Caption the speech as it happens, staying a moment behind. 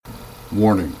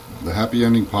Warning: the Happy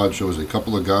Ending Pod Show is a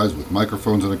couple of guys with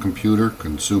microphones and a computer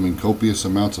consuming copious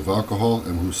amounts of alcohol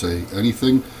and who say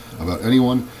anything about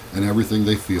anyone and everything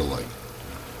they feel like.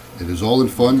 It is all in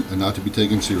fun and not to be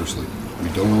taken seriously. We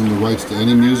don't own the rights to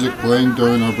any music playing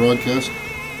during our broadcast.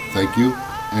 Thank you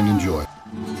and enjoy.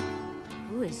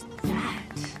 Who is that?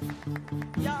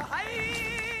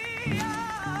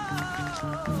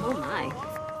 Oh my.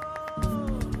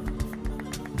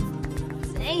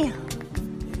 Damn.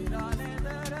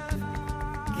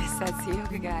 Guess that's the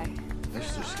yoga guy.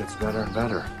 This just gets better and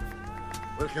better.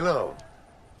 Well, hello.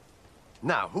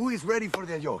 Now, who is ready for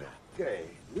the yoga? Okay,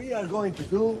 we are going to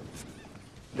do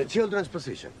the children's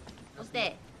position.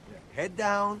 Usted. Head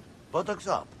down, buttocks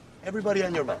up. Everybody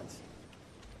on your mats.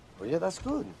 Oh, yeah, that's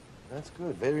good. That's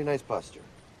good. Very nice posture.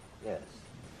 Yes.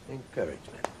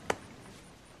 Encouragement.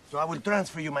 So I will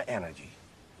transfer you my energy.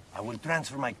 I will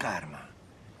transfer my karma.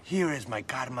 Here is my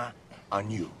karma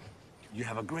on you. You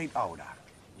have a great aura.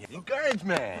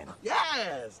 Encouragement.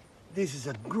 Yes. This is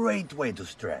a great way to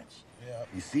stretch. Yeah.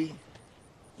 You see?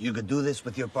 You could do this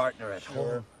with your partner at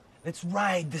home. Let's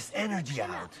ride this energy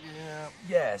out. Yeah.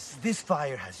 Yes, this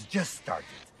fire has just started,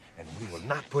 and we will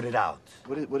not put it out.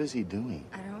 What is he doing?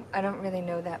 I don't really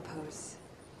know that pose.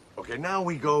 Okay, now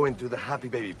we go into the happy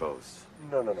baby pose.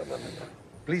 No.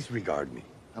 Please regard me.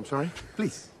 I'm sorry?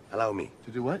 Please, allow me.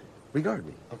 To do what? Regard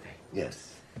me. Okay.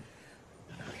 Yes.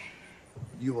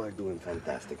 You are doing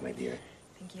fantastic, my dear.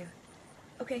 Thank you.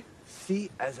 Okay.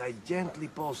 See as I gently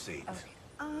pulsate. Okay.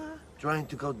 Trying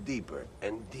to go deeper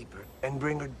and deeper and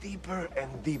bring her deeper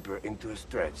and deeper into a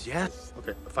stretch, yes?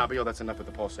 Okay, Fabio, that's enough with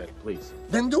the pulse set, please.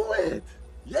 Then do it!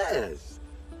 Yes!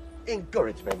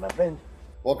 Encouragement, my friend.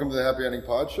 Welcome to the Happy Ending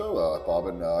Pod Show. Bob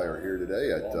and I are here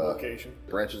today at location.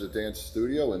 Branches of Dance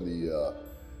Studio in the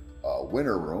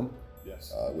winter room,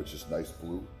 Yes. which is nice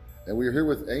blue. And we are here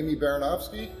with Amy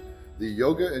Baranovsky, the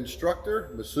yoga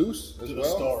instructor, masseuse as To the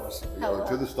well. stars.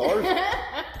 To the stars.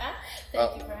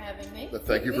 Thank you for having me.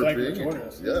 Thank you for Thank you being for here. joining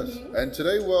us. Yes. And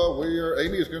today,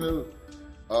 Amy is going to,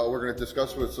 we're going to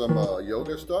discuss with some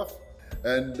yoga stuff,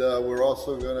 and we're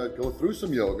also going to go through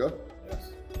some yoga.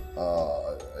 Yes.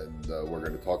 And we're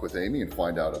going to talk with Amy and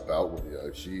find out about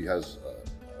she has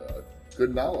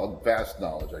good knowledge, vast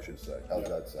knowledge, I should say. How's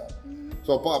that sound?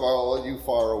 So, Bob, I'll let you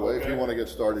fire away if you want to get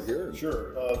started here.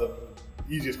 Sure. The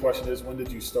easiest question is, when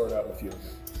did you start out with yoga?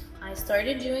 I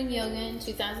started doing yoga in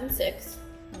 2006.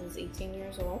 I was 18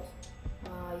 years old.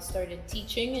 I started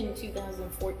teaching in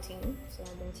 2014, so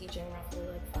I've been teaching roughly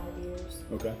like 5 years.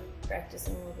 Okay.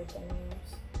 Practicing over 10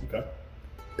 years. Okay.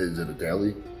 Is it a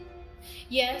daily?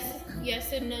 Yes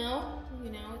and no.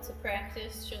 You know, it's a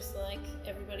practice just like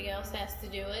everybody else has to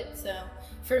do it. So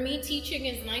for me, teaching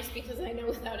is nice because I know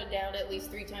without a doubt at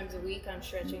least 3 times a week I'm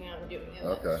stretching out and doing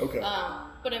yoga. Okay.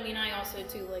 But I mean, I also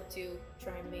too like to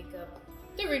try and make up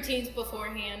the routines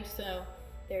beforehand. So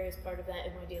there is part of that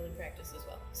in my daily practice as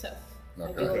well. So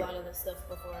I do a lot of this stuff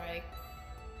before I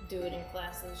do it in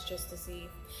classes just to see,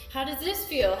 how does this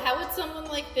feel? How would someone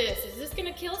like this? Is this going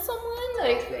to kill someone?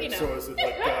 Like, Okay. you know. So is it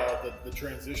like the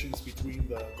transitions between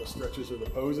the stretches or the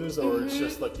poses, or it's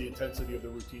just like the intensity of the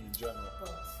routine in general?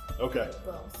 Both. Okay.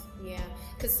 Both, yeah.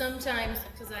 Because sometimes,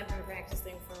 because I've been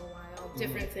practicing for a while,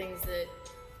 different things that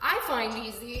I find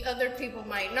easy, other people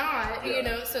might not, you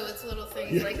know, so it's little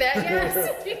things like that.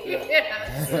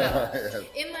 Yes. So,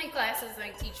 in my classes, I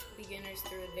teach beginners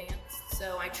through advanced,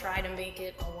 so I try to make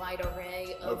it a wide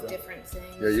array of different things.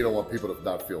 Yeah, you don't want people to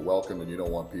not feel welcome, and you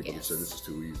don't want people to say this is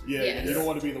too easy. Yeah, Yes. you don't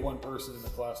want to be the one person in the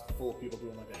class full of people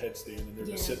doing like a headstand and they're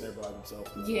just sitting there by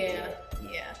themselves. Yeah.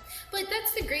 But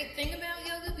that's the great thing about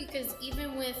yoga, because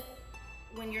even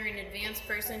when you're an advanced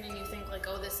person and you think like,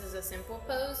 oh, this is a simple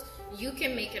pose, you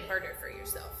can make it harder for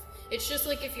yourself. It's just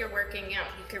like if you're working out,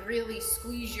 you can really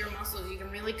squeeze your muscles, you can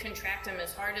really contract them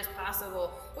as hard as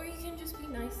possible, or you can just be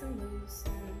nice and loose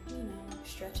and, you know,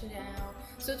 stretch it out.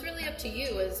 So it's really up to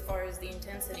you as far as the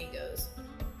intensity goes.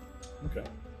 Okay.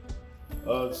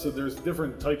 So there's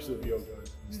different types of yoga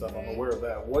and stuff. I'm aware of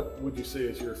that. What would you say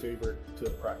is your favorite to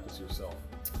practice yourself?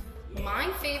 My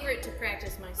favorite to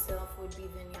practice myself would be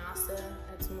vinyasa.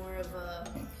 It's more of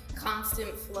a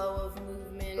constant flow of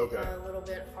movement, a little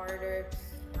bit harder.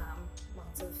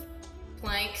 Lots of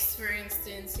planks, for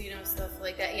instance, you know, stuff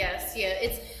like that. Yes, yeah,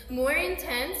 it's more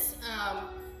intense,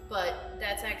 but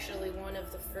that's actually one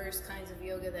of the first kinds of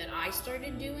yoga that I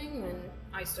started doing when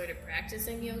I started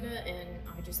practicing yoga, and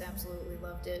I just absolutely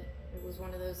loved it. It was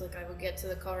one of those, like, I would get to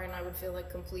the car and I would feel like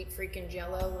complete freaking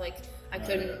jello, like I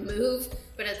couldn't move,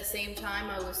 but at the same time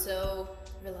I was so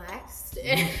relaxed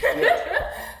and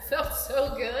felt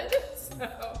so good.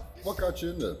 So. What got you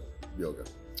into yoga?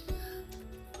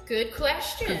 Good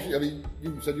question. I mean,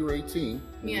 you said you were 18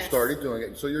 when you Yes. started doing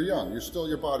it, so you're young.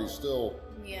 Your body's still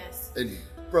Yes. in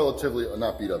relatively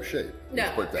not beat up shape. No.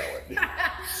 Let's put it that way.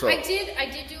 So I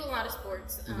did do a lot of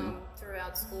sports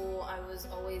throughout school. I was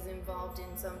always involved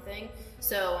in something.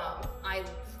 So I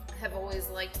have always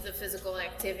liked the physical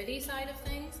activity side of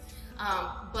things.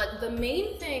 But the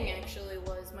main thing actually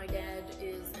was my dad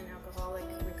is an alcoholic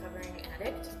recovering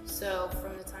addict. So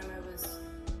from the time I was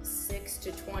 6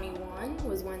 to 21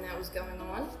 was when that was going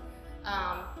on.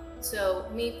 So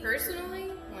me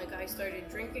personally, like I started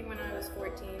drinking when I was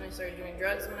 14, I started doing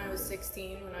drugs when I was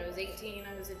 16, when I was 18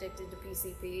 I was addicted to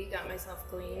PCP, got myself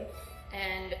clean,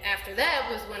 and after that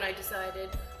was when I decided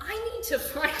I need to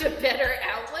find a better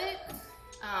outlet.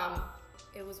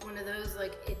 It was one of those,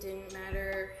 like, it didn't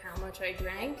matter how much I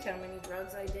drank, how many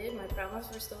drugs I did, my problems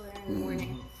were still there in the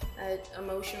morning.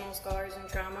 Emotional scars and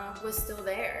trauma was still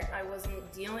there. I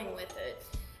wasn't dealing with it.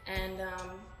 And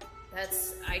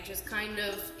I just kind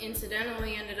of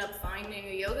incidentally ended up finding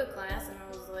a yoga class, and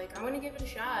I was like, I'm gonna give it a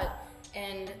shot.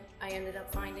 And I ended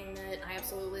up finding that I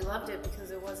absolutely loved it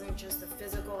because it wasn't just a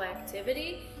physical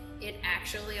activity, it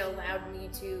actually allowed me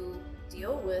to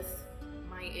deal with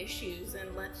my issues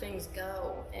and let things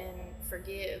go and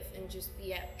forgive and just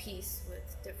be at peace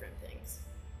with different things.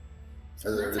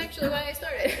 So that's actually why I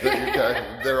started.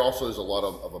 Okay. There also is a lot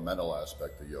of a mental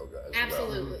aspect to yoga as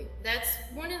Absolutely. That's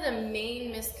one of the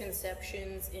main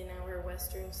misconceptions in our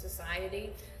Western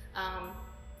society.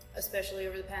 Especially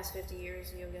over the past 50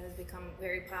 years, yoga has become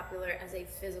very popular as a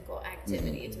physical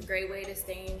activity. It's a great way to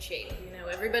stay in shape. You know,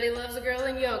 everybody loves a girl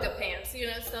in yoga pants, you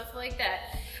know, stuff like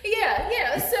that.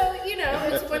 Yeah. So, you know,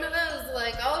 it's one of those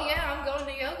like, oh yeah, I'm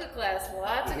going to yoga class.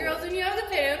 Lots of girls in yoga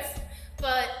pants.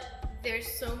 But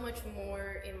there's so much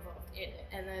more involved in it.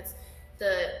 And that's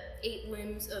the 8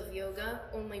 limbs of yoga.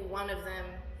 Only one of them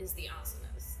is the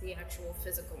asanas, the actual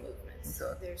physical movements.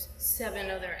 Okay. There's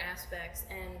 7 other aspects.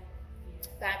 And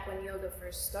back when yoga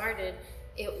first started,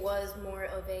 it was more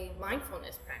of a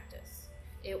mindfulness practice.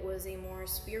 It was a more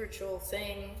spiritual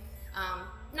thing,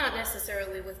 not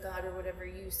necessarily with God or whatever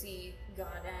you see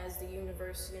God as, the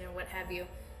universe, you know, what have you.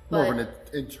 But More of an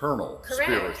internal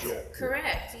spiritual.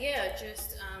 Correct, yeah,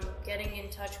 just getting in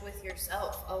touch with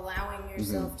yourself, allowing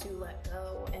yourself to let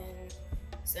go and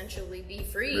essentially be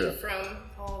free from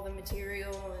all the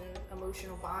material and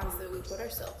emotional bonds that we put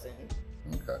ourselves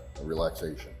in. Okay, a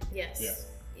relaxation. Yes. Yeah.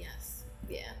 Yes.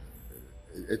 Yeah.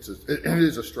 It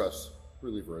is a stress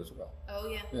reliever as well. Oh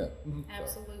yeah. Yeah.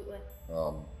 Absolutely.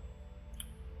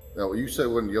 Now you said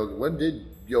when did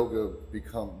yoga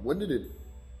become? When did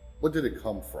it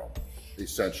come from?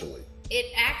 Essentially,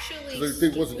 It actually.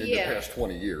 it wasn't in the past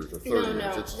 20 years or 30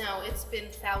 years. No, it's been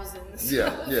thousands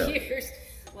Yeah, of yeah. years.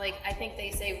 Like I think they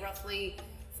say roughly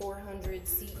 400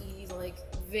 CE, like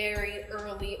very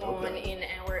early on in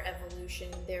our evolution,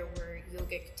 there were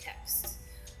yogic texts.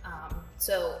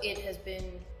 So it has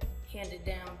been handed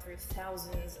down through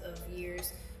thousands of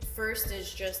years. First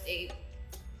is just a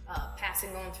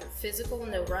passing on through physical,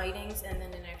 no writings, and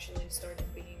then it actually started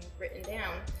being written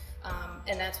down.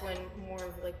 And that's when more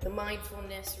of like the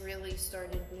mindfulness really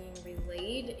started being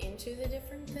relayed into the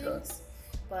different things.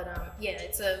 But yeah,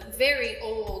 it's a very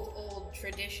old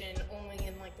tradition. Only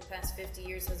in like the past 50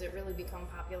 years has it really become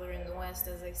popular in the West.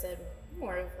 As I said,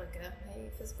 more of like a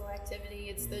physical activity.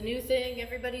 It's the new thing.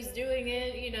 Everybody's doing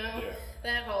it, you know,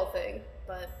 that whole thing.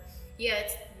 But yeah,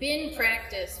 it's been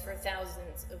practiced for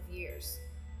thousands of years.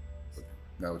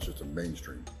 Now it's just a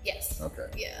mainstream. Yes. Okay.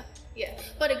 Yeah.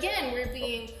 But again, we're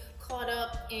being caught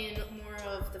up in more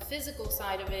of the physical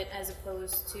side of it as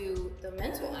opposed to the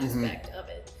mental aspect of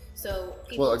it. So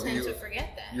people tend to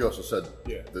forget that. You also said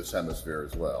this hemisphere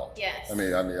as well. Yes. I mean,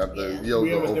 the We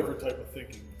yoga have a over. different type of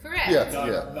thinking. Correct. Yeah.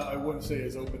 Not, I wouldn't say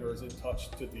as open or as in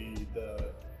touch to the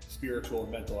spiritual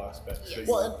and mental aspects that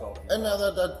you Well, were talking and now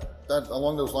about. that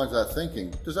along those lines of that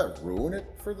thinking, does that ruin it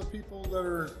for the people that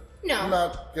are No.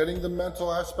 not getting the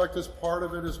mental aspect as part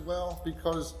of it as well?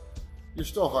 Because you're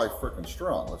still high freaking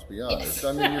strong, let's be honest.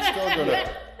 I mean, you're still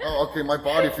gonna, okay, my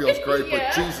body feels great,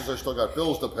 but Jesus, I still got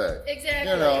bills to pay.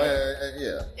 Exactly. You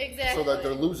know, Exactly. So that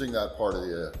they're losing that part of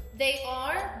the, They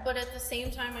are, but at the same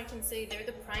time, I can say they're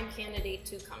the prime candidate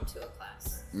to come to a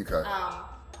class. okay.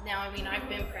 Now, I mean, I've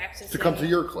been practicing. To come to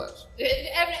your class.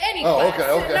 Any Oh, class.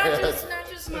 okay. Not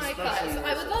just my class.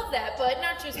 I would love that, but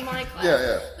not just my class.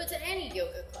 Yeah. But to any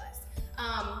yoga class.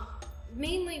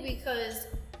 Mainly because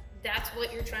that's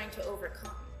what you're trying to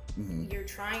overcome. You're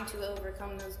trying to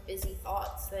overcome those busy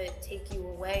thoughts that take you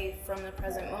away from the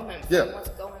present moment, from what's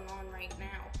going on right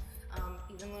now.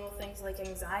 Even little things like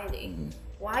anxiety.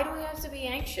 Why do we have to be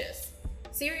anxious?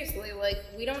 seriously, like,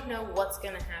 we don't know what's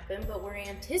going to happen, but we're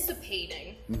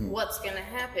anticipating what's going to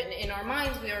happen. In our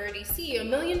minds, we already see a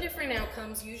million different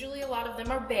outcomes. Usually a lot of them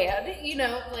are bad, you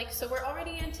know, like, so we're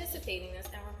already anticipating this,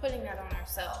 and we're putting that on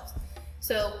ourselves.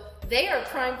 So they are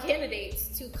prime candidates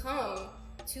to come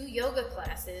to yoga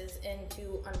classes and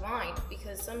to unwind,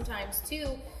 because sometimes too,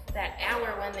 that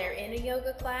hour when they're in a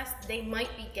yoga class, they might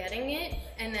be getting it,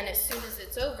 and then as soon as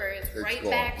it's over, it's right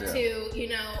gone, back yeah. to, you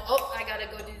know, oh, I gotta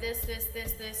go do this,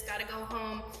 gotta go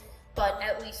home. But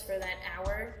at least for that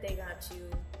hour, they got to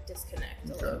disconnect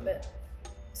a little bit.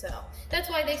 So that's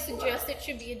why they suggest it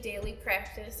should be a daily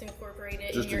practice, incorporate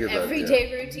it Just in to your give that,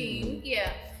 everyday routine.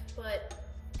 Yeah, but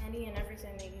any and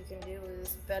everything that you can do is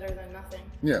better than nothing.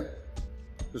 Yeah.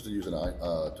 Just to use an eye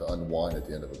to unwind at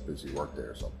the end of a busy work day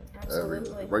or something.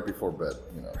 Absolutely. Right before bed,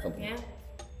 you know, something. Yeah.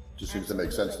 Just seems to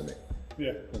make sense to me.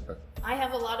 Yeah. Okay. I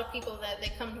have a lot of people that they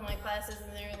come to my classes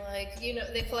and they're like, you know,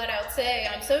 they flat out say,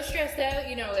 I'm so stressed out,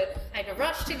 you know, I had to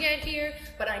rush to get here,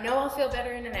 but I know I'll feel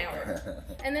better in an hour.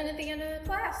 And then at the end of the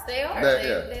class, they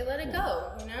let it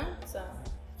go, you know,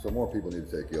 So more people need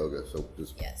to take yoga so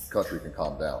this Yes. country can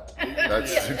calm down.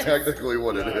 That's technically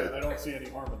what it is. I don't see any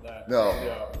harm in that. No,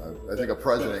 Yeah. I think a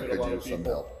president Benefit a lot could of use some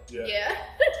people. help. Yeah.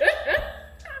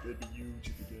 It'd be huge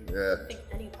if you did. Yeah. I think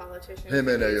any politician. Him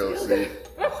and could use AOC.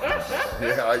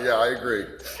 yoga. yeah, I agree.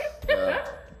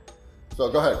 So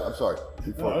go ahead. I'm sorry.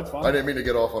 No, it's fine. I didn't mean to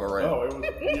get off on a rant. Oh, it was,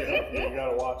 yeah, you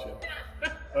gotta watch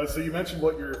it. So you mentioned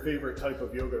what your favorite type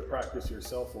of yoga practice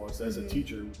yourself was. As a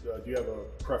teacher, do you have a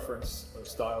preference of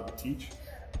style to teach?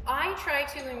 I try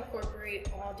to incorporate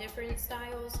all different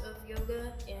styles of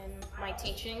yoga in my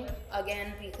teaching,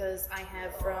 again, because I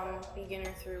have from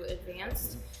beginner through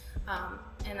advanced.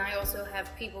 And I also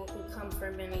have people who come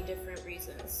for many different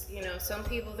reasons. You know, some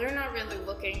people, they're not really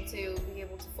looking to be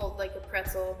able to fold like a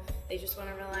pretzel. They just want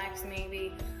to relax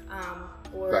maybe.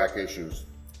 Or Back issues.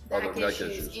 back Other neck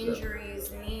issues, issues.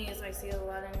 injuries, knees. I see a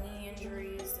lot of knee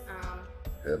injuries.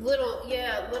 Hip.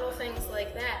 Little things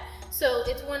like that. So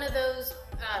it's one of those,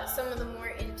 some of the more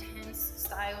intense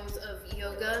styles of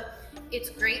yoga. It's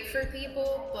great for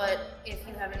people, but if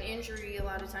you have an injury, a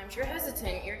lot of times you're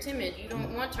hesitant, you're timid, you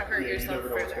don't want to hurt You yourself never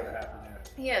know what's further. gonna happen.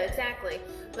 Yeah, exactly.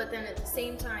 But then at the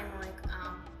same time, like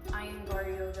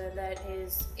Iyengar yoga, that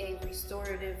is a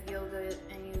restorative yoga,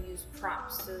 and you use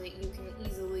props so that you can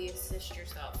easily assist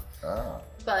yourself.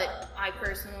 But I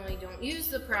personally don't use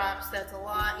the props. That's a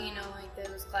lot, you know, like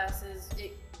those classes,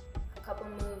 a couple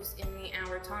moves in the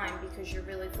hour time, because you're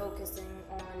really focusing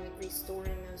on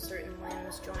restoring those certain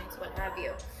limbs, joints, what have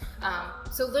you.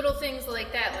 So little things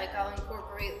like that, like I'll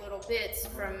incorporate little bits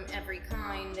from every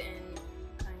kind and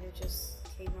kind of just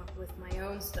came up with my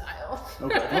own style.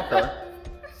 Okay.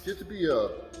 Do you have to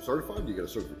be certified? Do you get a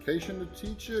certification to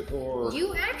teach it, or?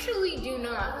 You actually do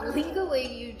not. Legally,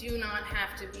 you do not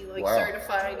have to be like Wow.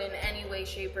 certified in any way,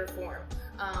 shape, or form.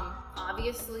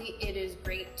 Obviously, it is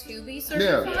great to be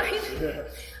certified. Yeah.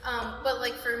 But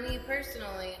like for me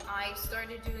personally, I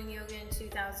started doing yoga in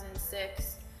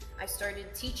 2006. I started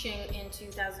teaching in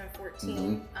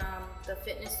 2014. The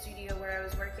fitness studio where I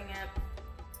was working at,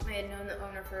 I had known the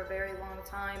owner for a very long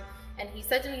time, and he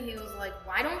said to me, he was like,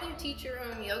 why don't you teach your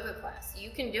own yoga class? You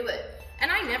can do it.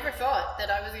 And I never thought that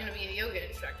I was going to be a yoga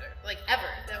instructor, like ever.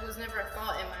 That was never a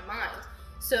thought in my mind.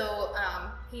 So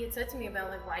he had said to me about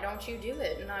like, why don't you do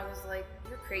it? And I was like,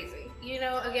 you're crazy. You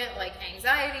know, again, like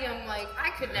anxiety, I'm like, I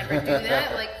could never do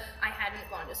that. Like I hadn't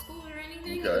gone to school or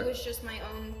anything. Okay. It was just my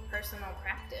own personal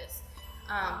practice.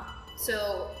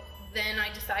 So then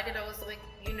I decided, I was like,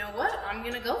 you know what, I'm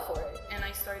gonna go for it. And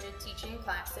I started teaching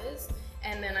classes.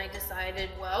 And then I decided,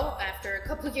 well, after a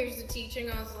couple of years of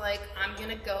teaching, I was like, I'm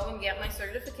gonna go and get my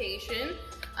certification.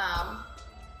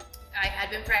 I had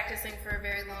been practicing for a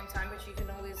very long time, but you can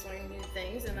always learn new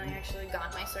things, and I actually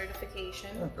got my certification.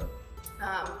 Okay.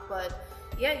 But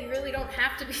yeah, you really don't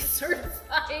have to be certified.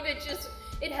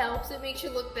 It helps. It makes you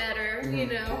look better, you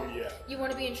know. Oh, yeah. You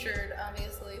want to be insured,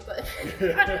 obviously, but.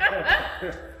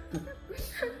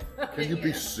 Can you be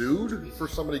Yeah. sued for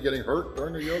somebody getting hurt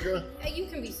during the yoga? You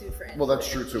can be sued for anything. Well, that's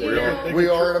true too. Yeah. We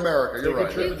are in America. They You're could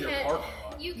right. trip You in your can- parking lot.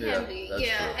 You Yeah, can be, that's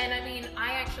yeah. true. And I mean,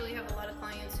 I actually have a lot of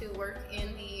clients who work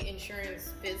in the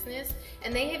insurance business,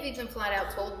 and they have even flat out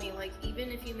told me, like,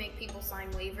 even if you make people sign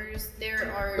waivers,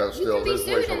 there are That's you still- can be there's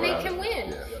ways sued and they around can it. win.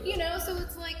 Yeah. You know, so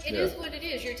it's like it Yeah. is what it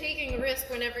is. You're taking a risk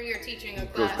whenever you're teaching a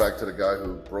It goes class. back to the guy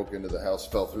who broke into the house,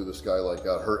 fell through the skylight,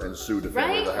 got hurt, and sued the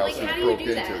family of Right? the house Like, he how do you broke do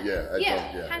into. that? Yeah,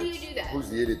 Yeah, how do you it's- do that? Who's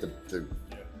the idiot to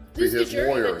be Who's the his jury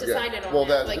lawyer? that decided on well,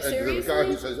 that? Like, and the guy seriously?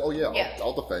 who says, "Oh yeah, Yeah.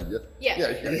 I'll defend you." Yeah.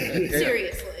 yeah.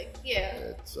 Seriously,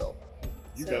 yeah. So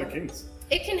You So- got a case.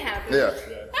 It can happen. yeah,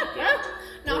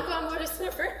 Knock on wood, it's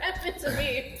never happened to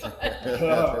me. But,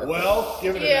 Well,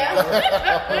 give it yeah.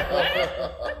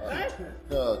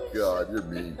 Oh God, you're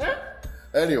mean.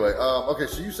 Anyway, okay,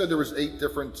 so you said there was 8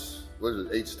 different, what is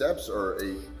it, 8 steps or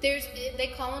 8?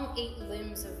 They call them 8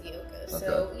 limbs of yoga.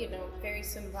 So, you know, very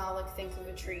symbolic. Think of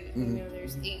a tree. You know,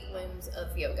 there's 8 limbs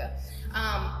of yoga.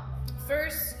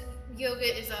 First,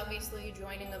 yoga is obviously a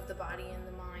joining of the body and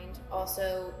the mind.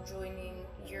 Also, joining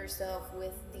yourself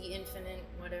with the infinite,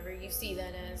 whatever you see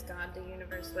that as, God, the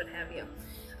universe, what have you.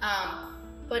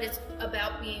 But it's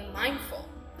about being mindful.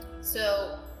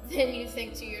 So then you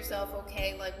think to yourself,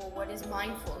 okay, like, well, what is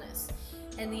mindfulness?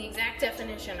 And the exact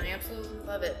definition, I absolutely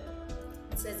love it.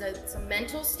 It says it's a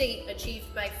mental state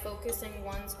achieved by focusing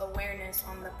one's awareness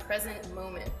on the present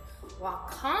moment while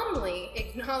calmly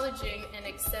acknowledging and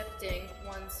accepting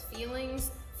one's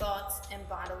feelings, thoughts, and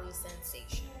bodily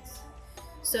sensations.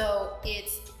 So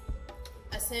it's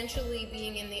essentially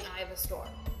being in the eye of a storm.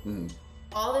 Mm-hmm.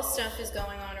 All this stuff is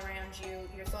going on around you.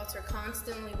 Your thoughts are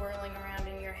constantly whirling around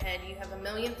in your head. You have a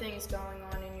million things going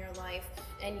on in your life,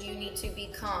 and you need to be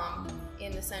calm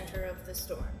in the center of the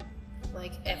storm.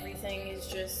 Like, everything is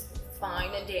just fine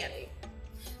and dandy.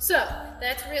 So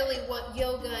that's really what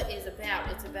yoga is about.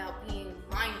 It's about being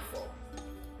mindful.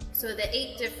 So the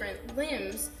 8 different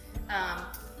limbs,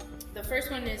 the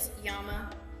first one is yama,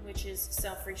 which is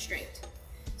self-restraint.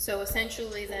 So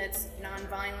essentially that's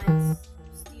nonviolence,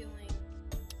 stealing,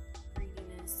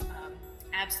 greediness,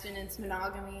 abstinence,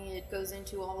 monogamy. It goes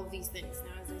into all of these things.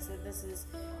 Now, as I said, this is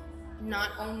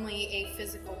not only a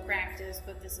physical practice,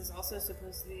 but this is also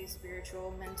supposed to be a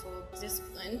spiritual, mental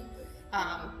discipline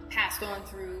passed on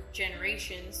through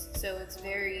generations. So it's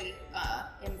very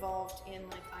involved in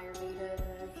like Ayurveda,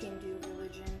 the Hindu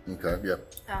religion. Okay,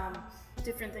 yeah.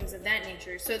 Different things of that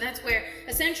nature. So that's where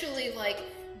essentially like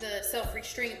the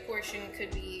self-restraint portion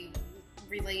could be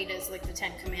relayed as like the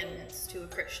 10 Commandments to a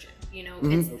Christian. You know,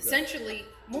 it's essentially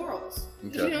morals.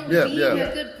 Okay. You know, being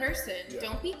a good person.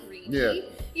 Don't be greedy. Yeah.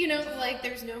 You know, like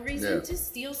there's no reason to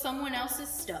steal someone else's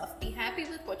stuff. Be happy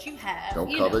with what you have.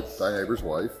 Don't covet thy neighbor's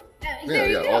wife. There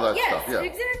you go. All that yes, stuff. Yeah,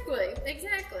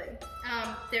 exactly.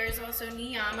 There is also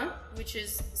niyama, which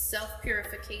is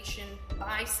self-purification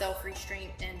by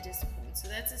self-restraint and discipline. So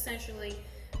that's essentially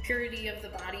purity of the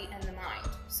body and the mind.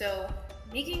 So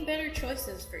making better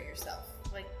choices for yourself.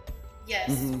 Like,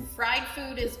 yes, fried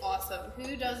food is awesome.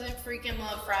 Who doesn't freaking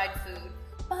love fried food?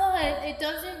 But it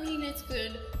doesn't mean it's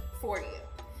good for you.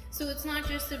 So it's not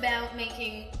just about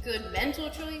making good mental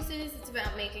choices, it's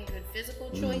about making good physical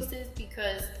choices,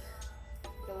 because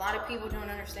a lot of people don't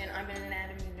understand. I'm an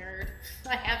anatomy nerd.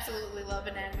 I absolutely love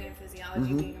anatomy and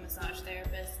physiology, being a massage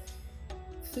therapist.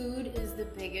 Food is the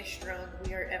biggest drug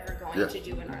we are ever going to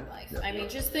do in our life. Yeah. I mean,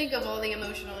 just think of all the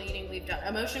emotional eating we've done.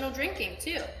 Emotional drinking,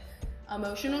 too.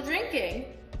 Emotional drinking,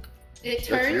 it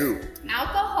turns,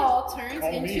 alcohol turns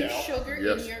into sugar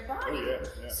in your body.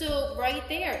 So right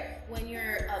there, when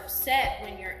you're upset,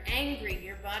 when you're angry,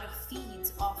 your body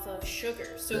feeds off of sugar.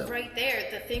 So right there,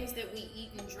 the things that we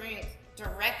eat and drink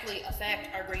directly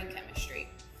affect our brain chemistry.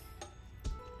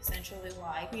 Essentially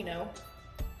why, you know,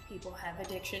 people have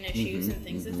addiction issues and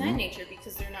things of that nature,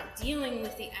 because they're not dealing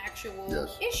with the actual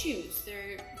issues.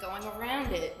 They're going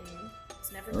around it and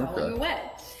it's never going away.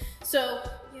 So,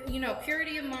 you know,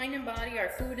 purity of mind and body, our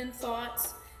food and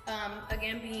thoughts,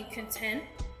 again, being content.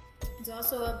 It's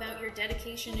also about your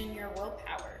dedication and your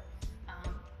willpower.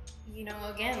 You know,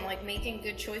 again, like making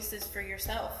good choices for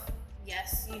yourself.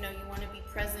 Yes, you know, you want to be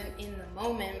present in the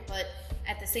moment, but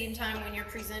at the same time, when you're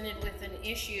presented with an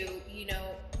issue, you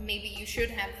know, maybe you should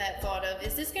have that thought of,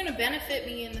 is this going to benefit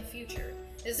me in the future?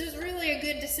 Is this really a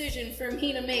good decision for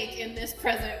me to make in this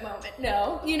present moment?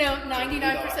 No. You know,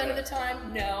 99% of the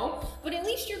time, no. But at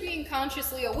least you're being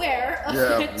consciously aware of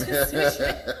that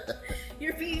decision.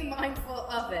 You're being mindful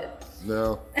of it.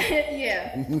 No.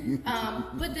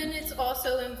 But then it's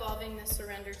also involving the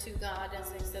surrender to God.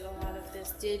 As I said, a lot of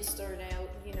this did start out,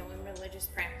 you know, in religious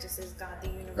practices, God, the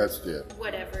universe,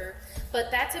 whatever.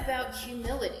 But that's about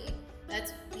humility.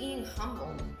 That's being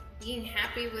humble, being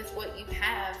happy with what you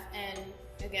have, and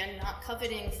again, not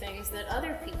coveting things that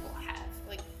other people have.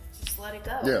 Like, just let it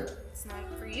go. Yeah. It's not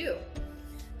for you.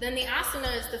 Then the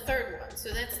asana is the third one.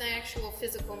 So that's the actual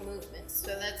physical movements.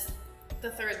 So that's the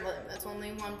third limb. That's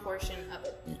only one portion of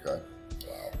it. Okay.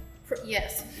 Wow.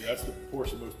 Yes. Yeah, that's the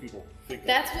portion most people think.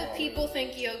 That's what people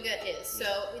think yoga is.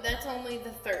 So that's only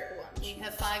the third one. We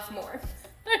have 5 more.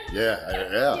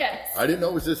 Yes. I didn't know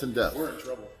it was this in depth. We're in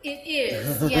trouble. It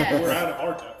is, yes. We're out of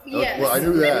our depth. Yes. Well, I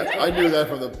knew that. I knew that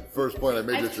from the first point I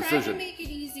made this decision. I've tried to make it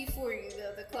easy for you,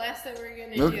 though, the class that we're going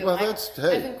to do. Well,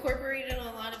 I've incorporated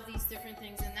a lot of these different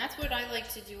things, and that's what I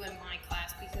like to do in my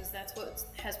class because that's what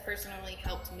has personally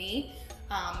helped me.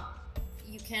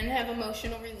 You can have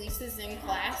emotional releases in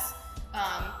class.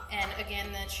 And again,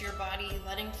 that's your body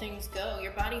letting things go.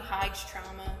 Your body hides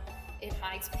trauma, it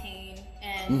hides pain,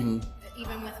 and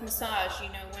even with massage, you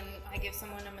know, when I give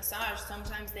someone a massage,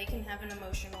 sometimes they can have an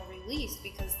emotional release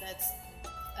because that's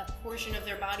a portion of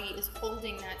their body is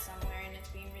holding that somewhere and it's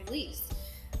being released.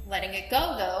 Letting it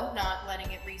go, though, not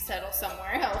letting it resettle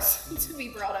somewhere else to be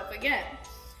brought up again.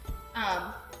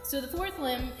 So the fourth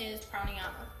limb is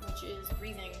pranayama, which is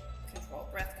breathing control,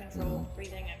 breath control,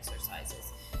 breathing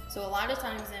exercises. So a lot of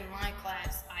times in my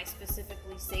class, I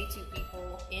specifically say to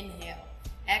people, inhale,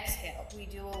 exhale. We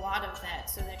do a lot of that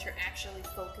so that you're actually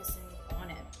focusing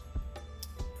on it.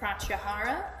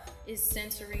 Pratyahara is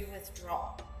sensory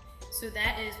withdrawal. So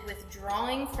that is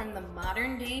withdrawing from the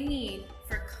modern day need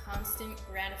for constant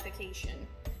gratification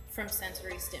from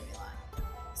sensory stimuli.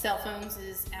 Cell phones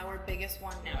is our biggest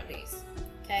one nowadays.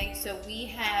 Okay, so we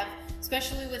have,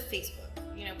 especially with Facebook,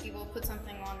 you know, people put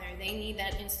something on there, they need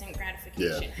that instant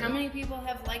gratification. Yeah. How many people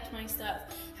have liked my stuff?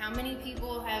 How many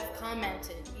people have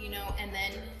commented, you know, and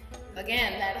then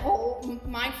again, that whole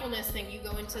mindfulness thing, you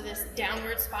go into this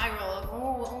downward spiral of,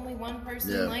 oh, only one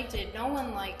person liked it, no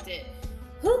one liked it.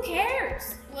 Who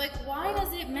cares? Like, why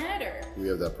does it matter? We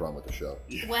have that problem with the show.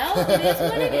 Well, it is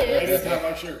what it is.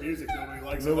 Anytime I share music, nobody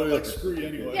likes it. Like, screw you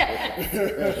anyway. Yeah.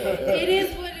 It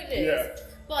is what it is. Yeah.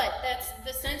 But that's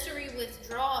the sensory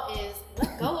withdrawal is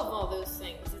let go of all those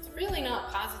things. It's really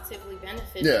not positively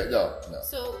beneficial. Yeah, no.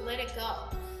 So let it go.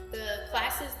 The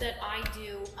classes that I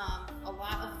do, a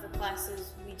lot of the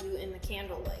classes we do in the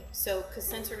candlelight. So, because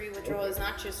sensory withdrawal is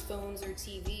not just phones or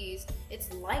TVs,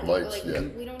 it's light. Lights,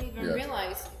 like we don't even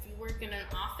realize if you work in an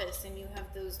office and you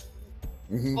have those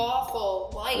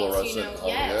awful lights, you know,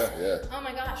 oh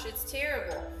my gosh, it's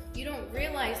terrible. You don't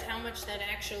realize how much that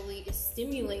actually is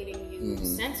stimulating you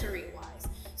sensory-wise.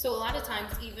 So a lot of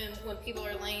times, even when people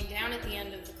are laying down at the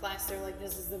end of the class, they're like,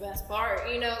 this is the best part,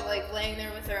 you know, like laying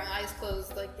there with their eyes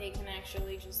closed, like they can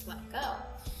actually just let go.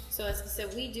 So as I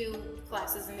said, we do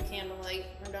classes in the candlelight.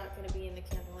 We're not going to be in the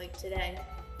candlelight today.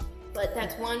 But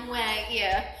that's one way,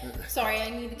 Sorry, I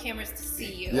need the cameras to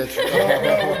see you. Yes.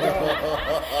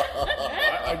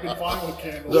 I've been fine with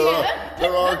candles.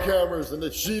 There are cameras, and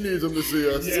that she needs them to see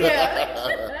us.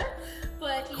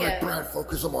 But Quick, Brad,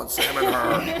 focus them on Sam and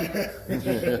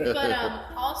her. But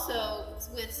also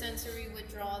with sensory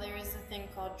withdrawal, there is a thing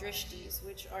called drishtis,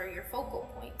 which are your focal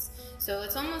points. So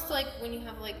it's almost like when you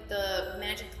have like the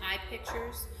magic eye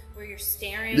pictures, where you're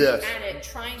staring at it,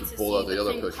 trying to see the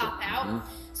thing pop out.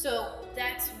 So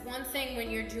that's one thing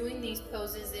when you're doing these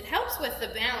poses. It helps with the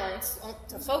balance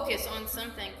to focus on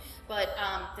something. But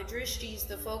the drishtis,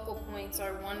 the focal points,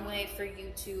 are one way for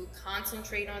you to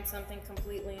concentrate on something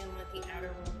completely and let the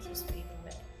outer world just fade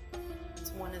away.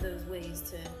 It's one of those ways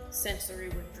to sensory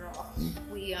withdrawal.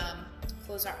 We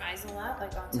close our eyes a lot,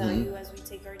 like I'll tell you as we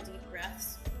take our deep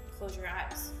breaths. Close your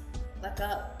eyes. Let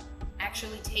go.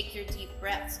 Actually take your deep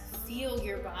breaths. Feel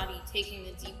your body taking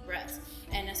the deep breaths.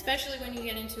 And especially when you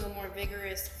get into a more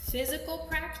vigorous physical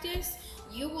practice,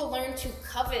 you will learn to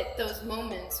covet those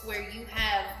moments where you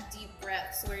have deep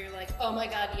breaths, where you're like, oh my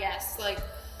God, yes, like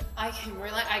I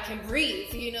can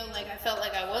breathe, you know, like I felt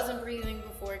like I wasn't breathing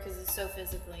before because it's so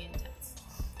physically intense.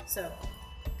 So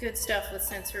good stuff with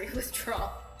sensory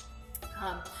withdrawal.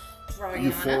 Dhrayana.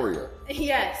 Euphoria.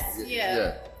 Yes,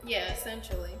 yeah,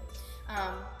 essentially.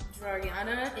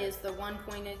 Dhrayana is the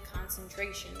one-pointed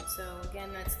concentration. So again,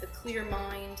 that's the clear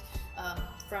mind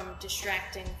from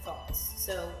distracting thoughts.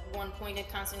 So one-pointed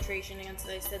concentration, as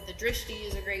I said, the drishti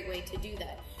is a great way to do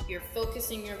that. You're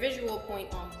focusing your visual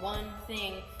point on one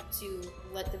thing to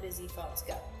let the busy thoughts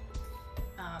go.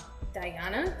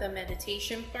 Dhyana, the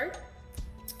meditation part,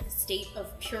 a state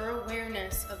of pure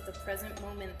awareness of the present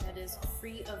moment that is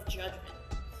free of judgment.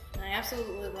 And I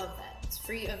absolutely love that. It's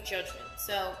free of judgment.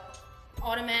 So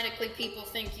automatically people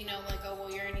think, you know, like, oh, well,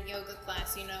 you're in a yoga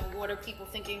class, you know, what are people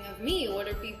thinking of me? What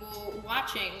are people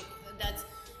watching?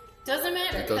 Doesn't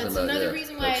matter. That's another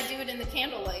reason why I do it in the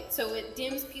candlelight. So it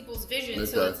dims people's vision.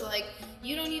 So it's like,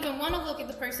 you don't even want to look at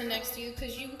the person next to you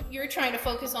because you're trying to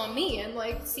focus on me and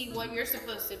like see what you're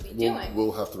supposed to be doing.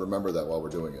 We'll have to remember that while we're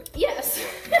doing it. Yes.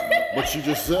 What she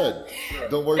just said.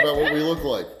 Don't worry about what we look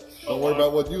like. Don't worry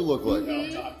about what you look like. No,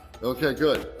 I'm not. Okay,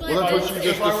 good.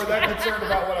 If I were that concerned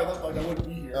about what I look like, I wouldn't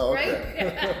be here. Oh,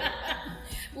 okay. Right?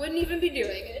 Wouldn't even be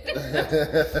doing it.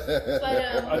 But,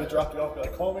 I'd have dropped you off and be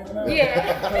like, call me now. Yeah.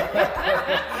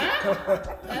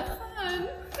 Have fun.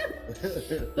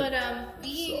 But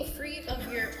being free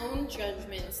of your own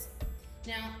judgments.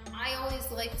 Now, I always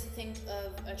like to think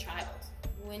of a child.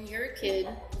 When you're a kid,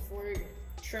 before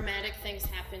traumatic things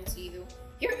happen to you,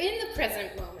 you're in the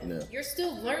present moment. Yeah. You're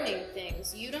still learning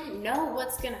things. You don't know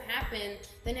what's going to happen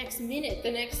the next minute,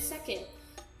 the next second.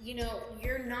 You know,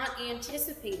 you're not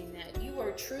anticipating that. You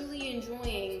are truly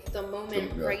enjoying the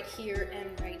moment right here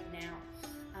and right now.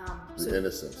 The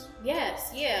innocence.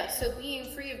 Yes, yeah. So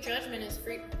being free of judgment is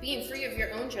being free of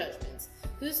your own judgments.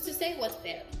 Who's to say what's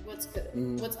bad, what's good,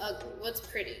 what's ugly, what's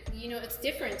pretty? You know, it's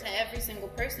different to every single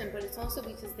person, but it's also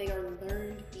because they are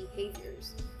learned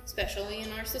behaviors, especially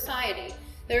in our society.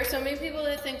 There are so many people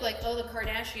that think like, oh, the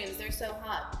Kardashians, they're so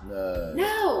hot.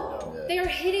 No. They are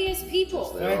hideous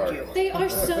people. Yes, they are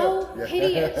so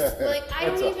hideous. Like, I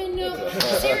don't even know.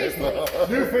 Seriously.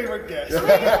 New favorite guest.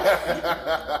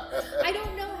 I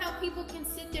don't know how people can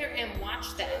sit there and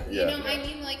watch that. You know, I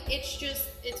mean, like, it's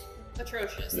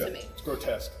atrocious to me. It's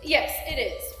grotesque. Yes, it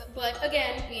is. But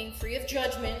again, being free of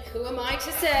judgment, who am I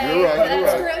to say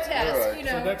that's grotesque? You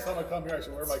know. So next time I come here, I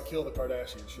should wear my Kill the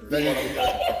Kardashian shirt.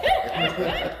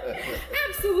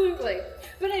 Absolutely.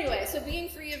 But anyway, so being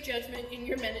free of judgment in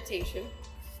your meditation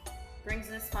brings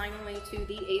us finally to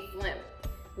the 8th limb,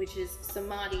 which is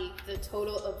samadhi, the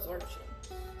total absorption.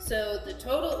 So the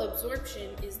total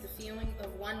absorption is the feeling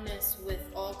of oneness with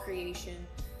all creation,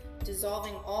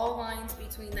 dissolving all lines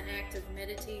between the act of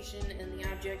meditation and the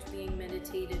object being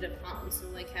meditated upon. So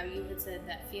like how you had said,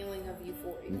 that feeling of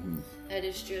euphoria. That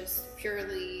is just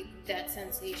purely that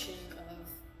sensation of,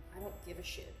 I don't give a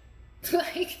shit.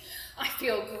 Like, I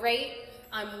feel great,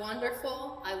 I'm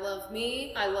wonderful, I love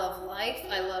me, I love life,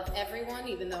 I love everyone,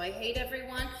 even though I hate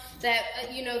everyone.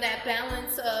 That, you know, that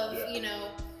balance of, you know,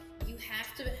 you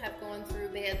have to have gone through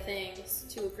bad things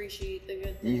to appreciate the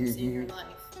good things in your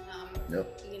life.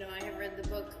 You know, I have read the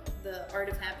book, The Art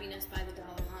of Happiness by the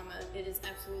Dalai Lama. It is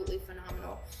absolutely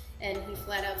phenomenal. And he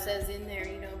flat out says in there,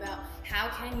 you know, about how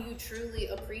can you truly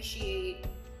appreciate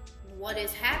what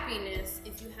is happiness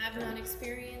if you have not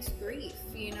experienced grief?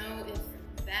 You know, if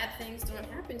bad things don't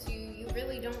happen to you, you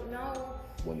really don't know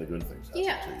when the good things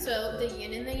happen to you. So the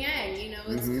yin and the yang, you know,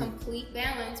 it's complete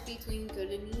balance between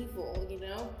good and evil, you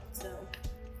know? So,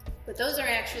 but those are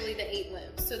actually the 8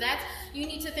 limbs. So that's, you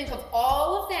need to think of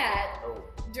all of that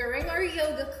during our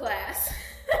yoga class.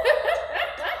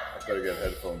 I better get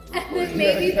headphones.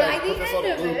 Maybe by the end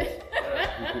of it,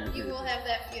 you will have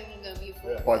that feeling of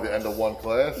euphoria. By the end of one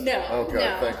class? No. Okay,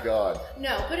 no. thank God.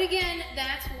 No, but again,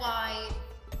 that's why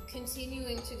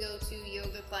continuing to go to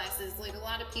yoga classes, like a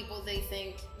lot of people, they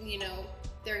think, you know,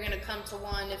 they're going to come to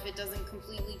one if it doesn't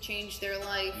completely change their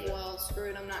life. Well, screw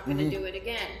it, I'm not going to do it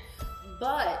again.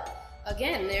 But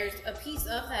again, there's a piece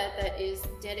of that is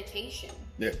dedication.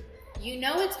 Yeah. You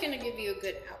know it's going to give you a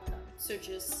good outcome. So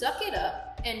just suck it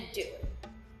up and do it.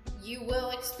 You will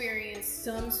experience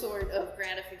some sort of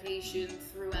gratification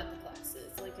throughout the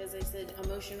classes. Like, as I said,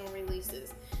 emotional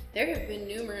releases. There have been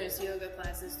numerous yoga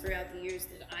classes throughout the years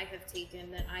that I have taken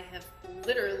that I have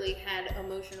literally had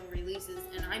emotional releases,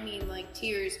 and I mean like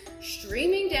tears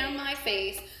streaming down my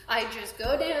face. I just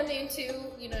go down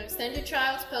into, you know, extended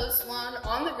child's pose swan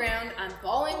on the ground. I'm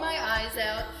bawling my eyes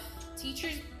out.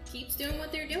 Teachers keeps doing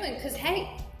what they're doing because, hey,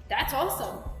 that's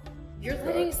awesome. You're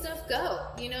letting stuff go,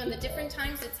 you know, and the different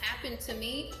times it's happened to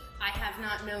me, I have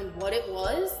not known what it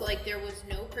was. Like, there was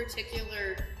no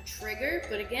particular trigger,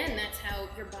 but again, that's how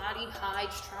your body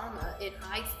hides trauma. It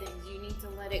hides things. You need to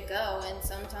let it go, and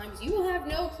sometimes you will have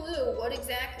no clue what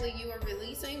exactly you are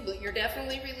releasing, but you're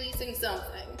definitely releasing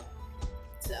something.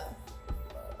 So,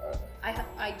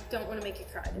 I don't want to make you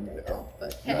cry today, though,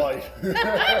 but hey. You might.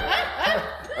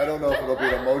 I don't know if it'll be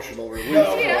an emotional release.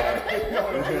 No,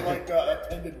 it'll be like a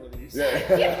tendon release.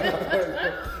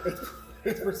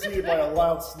 It's preceded by a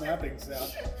loud snapping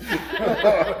sound.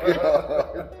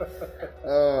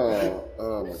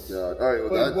 Oh my God! All right,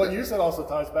 but what you said also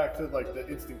ties back to like the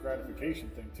instant gratification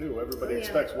thing too. Everybody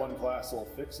expects one class will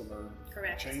fix them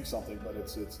or change something, but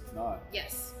it's not.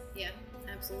 Yes, yeah,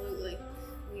 absolutely.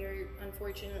 We are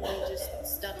unfortunately just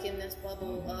stuck in this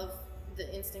bubble of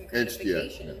the instant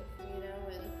gratification, you know,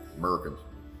 and Americans.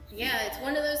 Yeah, it's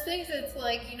one of those things that's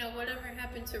like, you know, whatever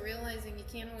happened to realizing you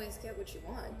can't always get what you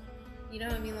want. You know,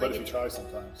 I mean, like. But if you try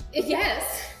sometimes.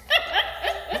 Yes.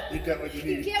 You get what you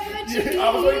need. You get what you need. I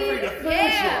was waiting for you to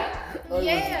finish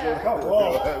it. Come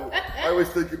on. I was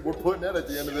thinking we're putting that at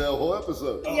the end of the whole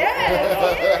episode.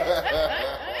 Yeah.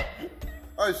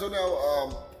 All right, so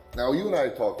now you and I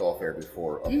talked off air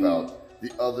before about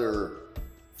the other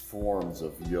forms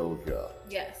of yoga.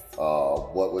 Yes.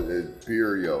 What was it?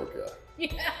 Beer yoga.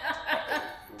 Yeah.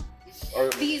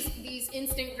 These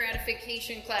instant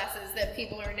gratification classes that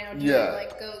people are now doing,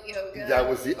 like goat yoga. That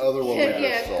was the other one we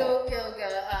just saw. Goat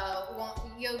yoga,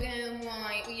 yoga and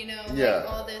wine, you know, Yeah. like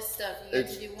all this stuff. You get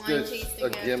to do wine just tasting a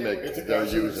gimmick afterwards. they're I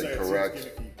was gonna using, say, it seems correct?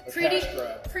 gimmicky. A Pretty, cash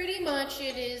grab. pretty much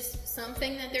it is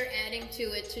something that they're adding to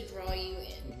it to draw you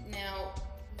in. Now,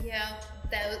 yeah,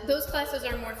 those classes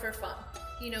are more for fun.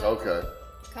 You know, Okay.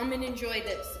 come and enjoy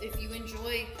this. If you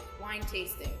enjoy wine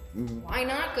tasting, why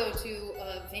not go to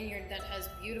a vineyard that has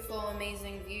beautiful,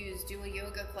 amazing views, do a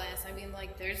yoga class? I mean,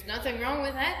 like, there's nothing wrong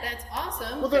with that. That's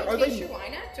awesome. Well, Go are taste they- your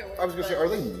wine afterwards. I was gonna say, but are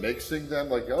they mixing them?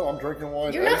 Like, oh, I'm drinking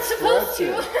wine. You're and not supposed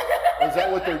stretching. to. Is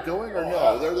that what they're doing, or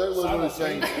no? They're literally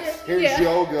saying, "Here's Yeah.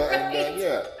 yoga, and then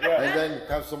Yeah. and then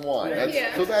have some wine." That's,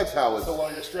 Yeah. So that's how it's. So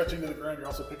while you're stretching to the ground, you're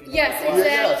also picking up Yes, the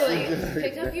glass. exactly.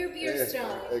 Pick up your beer Yeah.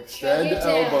 stone. Extend chug it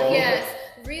down. elbow. Yes.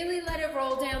 Really let it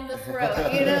roll down the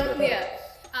throat, you know? Yeah.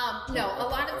 No, a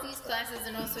lot of these classes,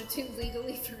 and also too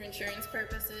legally for insurance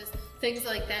purposes, things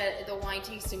like that, the wine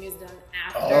tasting is done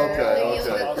after Okay, the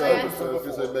yoga good. class. So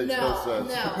because it makes no sense.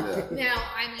 No. Yeah. Now,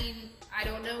 I mean, I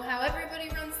don't know how everybody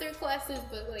runs their classes,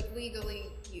 but like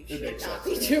legally, you should makes not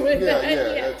sense. be doing Yeah, that.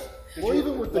 yeah. Yeah. That's, well,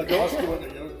 even with the Like us goat.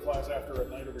 doing a yoga class after a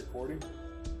night of recording,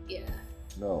 Yeah.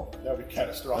 No, that would be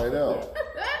catastrophic. I know.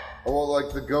 Yeah. Well,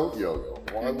 like the goat yoga.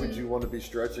 Why would you want to be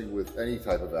stretching with any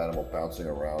type of animal bouncing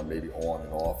around, maybe on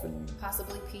and off, and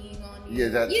Possibly peeing on you. yeah,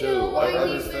 that you too. know, Like I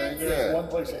other mean, things. There's Yeah. one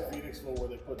place in Phoenixville where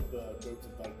they put the goats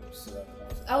in diapers, so that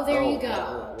Oh, there you Oh, go.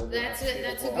 yeah. That's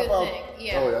a How good about, thing.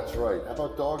 Yeah. Oh, that's right. How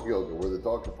about dog yoga, where the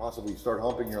dog could possibly start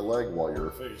humping your leg while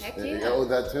you're. face. Heck Yeah, yeah. Oh,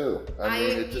 that too. I mean,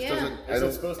 it just yeah. doesn't. I Is it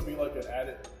don't. supposed to be like an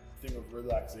added thing of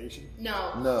relaxation?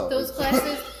 No. No, Those it's-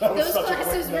 classes That was those such a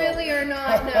classes quick no. really are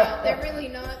not no. They're really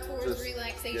not towards Just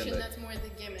relaxation, gimmick. that's more the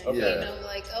gimmick. Okay. You know,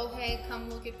 like, oh hey, come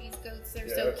look at these goats, they're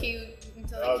so Yeah. cute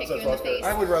until Oh, they kick so you in the it's okay. face.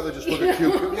 I would rather just look at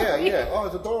cute. Yeah, yeah. Oh,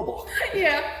 it's adorable.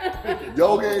 Yeah.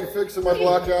 Yoga ain't fixing my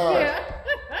black eye. Yeah.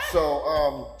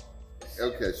 So,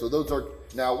 okay. So those are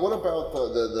now. What about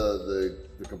the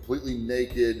completely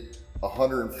naked,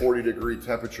 140-degree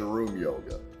temperature room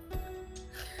yoga?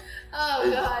 Oh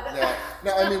Is- god.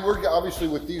 Now, I mean, we're obviously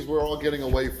with these, we're all getting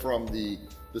away from the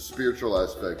spiritual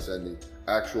aspects and the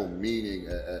actual meaning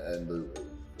and the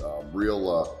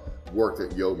real work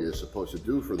that yoga is supposed to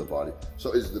do for the body.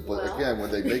 So but Well. again,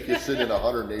 when they make you sit in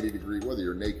 180-degree, whether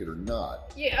you're naked or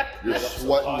not, Yeah. you're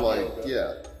sweating hot like, yoga.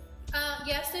 yeah.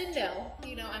 Yes and no.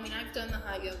 You know, I mean, I've done the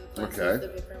hot yoga classes, Okay.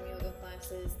 the Bikram yoga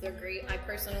classes. They're great. I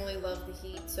personally love the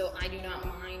heat, so I do not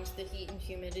mind the heat and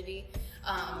humidity.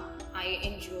 I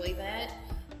enjoy that.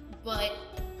 But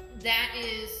that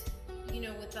is, you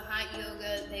know, with the hot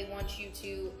yoga, they want you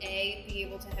to, be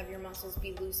able to have your muscles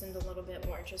be loosened a little bit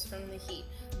more just from the heat.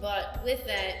 But with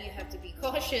that, you have to be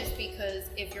cautious because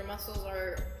if your muscles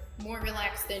are more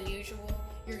relaxed than usual,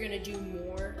 you're going to do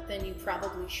more than you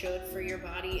probably should for your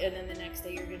body, and then the next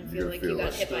day you're going to feel like you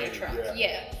got hit by a truck.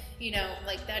 Yeah. You know,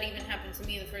 like that even happened to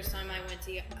me the first time I went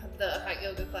to the hot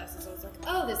yoga classes. I was like,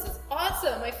 oh, this is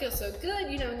awesome. I feel so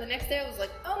good. You know, and the next day I was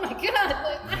like, oh my God,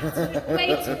 like that's way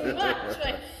too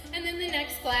much. And then the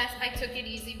next class, I took it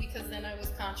easy because then I was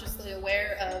consciously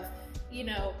aware of, you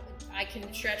know, I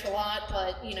can stretch a lot,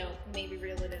 but, you know, maybe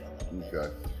reel it in a little bit.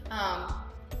 Okay.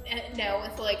 And now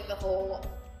with like the whole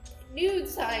nude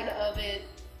side of it,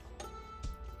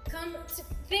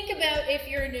 think about if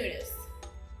you're a nudist.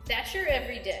 That's your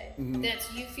everyday. Mhm.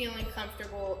 That's you feeling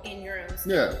comfortable in your own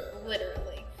skin, Yeah.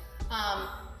 literally.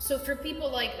 So for people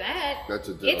like that, That's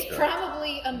it's okay.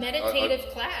 probably a meditative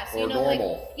class. or You know,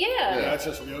 normal. like yeah. That's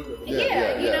just yoga.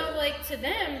 Yeah, you know, like to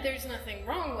them, there's nothing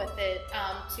wrong with it.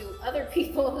 To other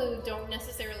people who don't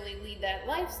necessarily lead that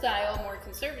lifestyle, more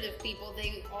conservative people,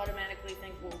 they automatically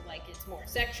think, well, like it's more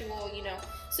sexual, you know.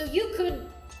 So you could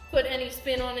put any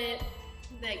spin on it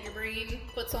that your brain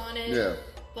puts on it. Yeah.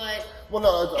 But Well,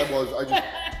 no, I just.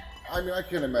 I mean, I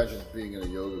can't imagine being in a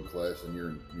yoga class and you're,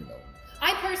 you know.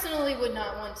 I personally would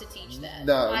not want to teach that.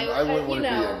 No, I wouldn't want to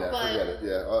you be know, in that. but, Forget it.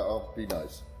 Yeah, I'll be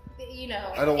nice. You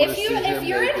know, I don't want to see if him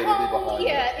you're naked at and be home, behind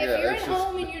yeah, it. if you're at it's just-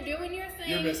 home and you're doing your thing,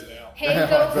 You're missing out. hey,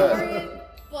 go for it.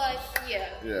 But yeah,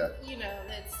 Yeah. you know,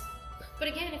 that's. But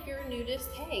again, if you're a nudist,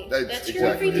 hey, That's that's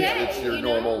exactly your everyday. it. It's your you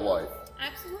know? normal life.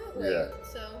 Absolutely. Yeah.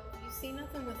 So you see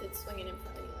nothing with it swinging in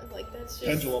front of you. Like that's just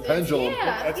Pendulum. that's- Pendulum.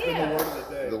 Yeah, That's been yeah. the word of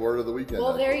the day. The word of the weekend.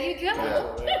 Well, I there think. you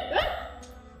go.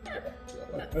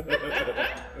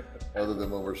 Other than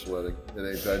when we're sweating, it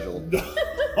ain't pendulum. Did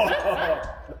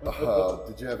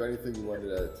you have anything you wanted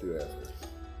to ask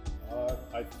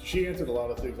her? She answered a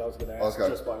lot of things I was going to ask Okay.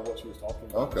 just by what she was talking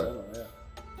about. Okay. in general,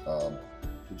 yeah.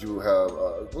 Did you have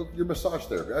well, your massage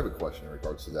therapy? I have a question in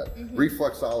regards to that.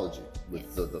 Reflexology with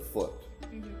Yes. the foot,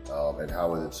 and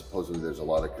how it's supposedly there's a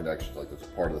lot of connections. Like there's a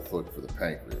part of the foot for the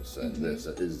pancreas, and this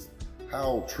is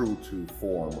how true to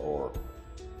form, or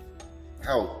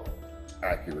how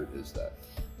accurate is that?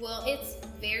 Well, it's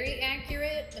very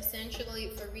accurate. Essentially,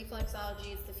 for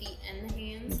reflexology, it's the feet and the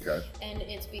hands. Okay. And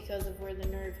it's because of where the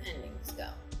nerve endings go.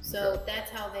 So Okay.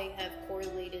 that's how they have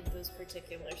correlated those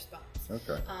particular spots.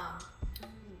 Okay.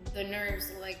 The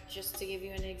nerves, like, just to give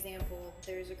you an example,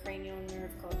 there's a cranial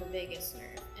nerve called the vagus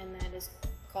nerve, and that is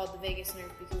called the vagus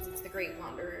nerve because it's the great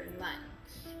wanderer in Latin.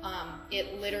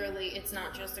 It's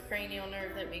not just a cranial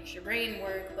nerve that makes your brain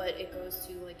work, but it goes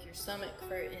to, like, your stomach,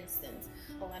 for instance.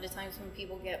 A lot of times when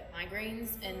people get migraines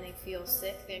and they feel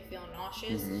sick, they feel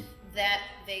nauseous, that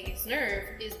vagus nerve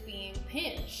is being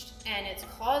pinched, and it's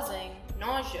causing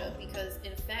nausea because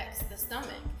it affects the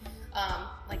stomach.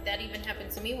 Like, that even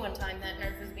happened to me one time. That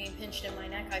nerve was being pinched in my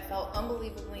neck. I felt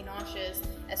unbelievably nauseous.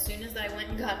 As soon as I went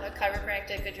and got a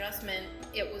chiropractic adjustment,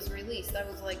 it was released. I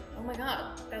was like, oh my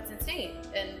God, that's insane.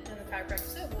 And then the chiropractor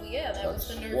said, well, yeah, that was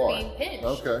the nerve being pinched.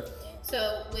 Okay.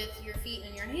 So with your feet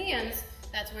and your hands,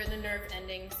 that's where the nerve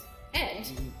endings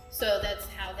end. So that's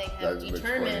how they have That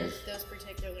determined explains. those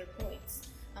particular points.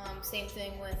 Same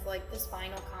thing with, like, the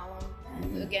spinal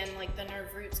column. Again, like, the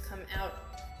nerve roots come out.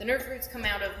 The nerve roots come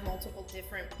out of multiple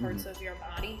different parts of your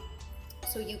body,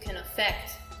 so you can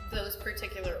affect those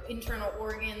particular internal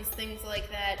organs, things like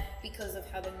that, because of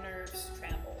how the nerves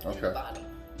travel in the body.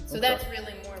 So that's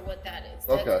really more what that is.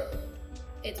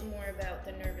 It's more about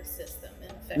the nervous system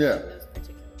and affecting those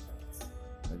particular points.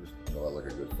 I just know I like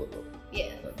a good foot rub. Yeah.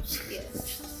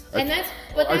 Yes. And that's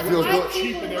why people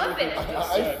love it.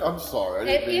 I'm sorry. I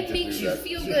didn't mean It to makes do you that.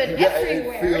 feel good Yeah,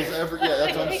 everywhere. it feels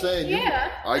that's what I'm saying.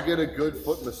 Yeah. I get a good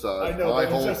foot massage. I know, My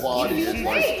but whole just, body she's is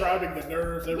like, describing the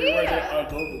nerves everywhere. Yeah. I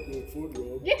love a good foot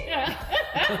rub. Yeah.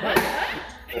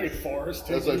 Hey, Forrest.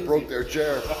 as take I it broke easy. their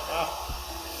chair.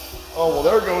 Oh, well,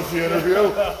 there goes the interview.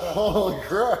 Holy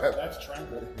crap. That's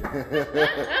tranquil.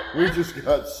 We just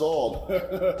got sold.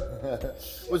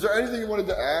 Was there anything you wanted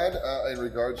to add in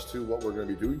regards to what we're going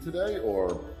to be doing today,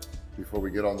 or before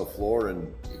we get on the floor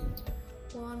and...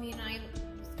 Well, I mean, I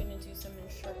was going to do some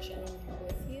instruction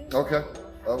with you. Okay.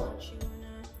 I don't know how much you wanna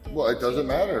get Well, it into doesn't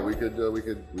matter. that.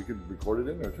 We could record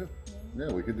it in there too. Yeah,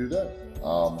 we could do that.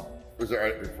 Was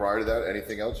there prior to that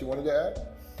anything else you wanted to add?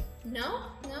 No,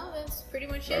 that's pretty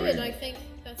much I it. mean- I think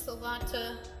that's a lot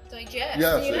to digest.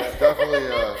 Yes, you know? it's definitely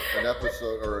an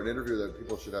episode or an interview that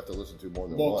people should have to listen to more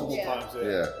than Multiple once. times.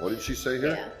 Yeah. What did she say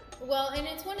here? Yeah. Well, and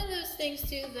it's one of those things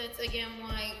too that's, again,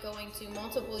 why going to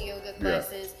multiple yoga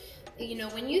classes, you know,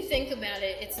 when you think about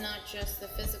it, it's not just the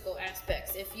physical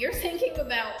aspects. If you're thinking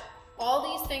about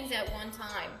all these things at one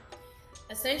time,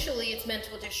 essentially it's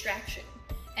mental distraction.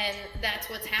 And that's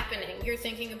what's happening. You're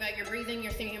thinking about your breathing,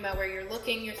 you're thinking about where you're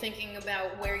looking, you're thinking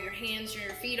about where your hands or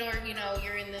your feet are. You know,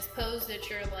 you're in this pose that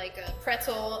you're like a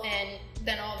pretzel, and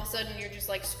then all of a sudden you're just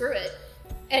like, screw it.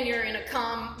 And you're in a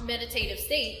calm, meditative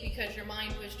state because your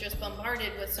mind was just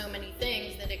bombarded with so many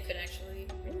things that it could actually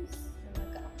release and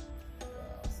let go.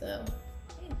 So,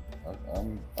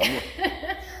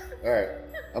 All right.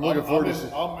 I'm looking forward to see.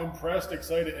 I'm impressed,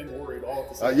 excited, and worried all at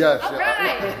the same Yes. all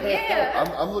right,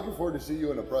 yeah. I'm looking forward to see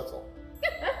you in a pretzel.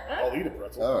 time. I'll eat a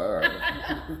pretzel. Oh, all right.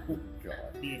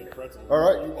 God. Eat a pretzel. All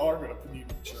right. You are going to need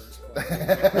insurance.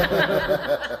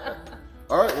 Class.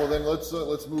 All right. Well, then let's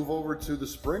move over to the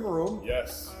spring room,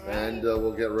 Yes. and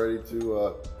we'll get ready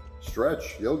to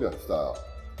stretch yoga style.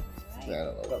 I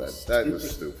don't know. That was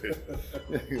stupid.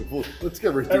 Well, let's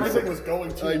get ready. Everything was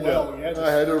going too I well. know. We had I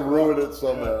had to ruin it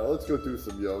somehow. Let's go do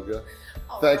some yoga.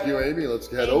 Thank you, Amy. Let's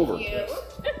head over. You.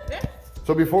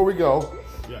 So before we go,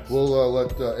 Yes. we'll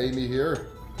let Amy here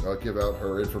give out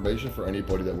her information for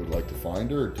anybody that would like to find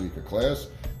her, take a class,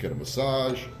 get a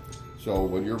massage. So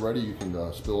when you're ready, you can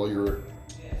spill your...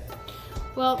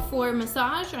 Well, for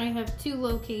massage, I have two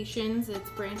locations. It's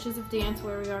Branches of Dance,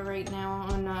 where we are right now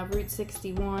on Route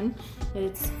 61.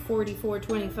 It's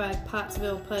 4425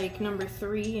 Pottsville Pike, number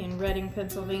 3 in Reading,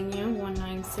 Pennsylvania,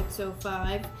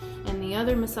 19605. And the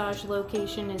other massage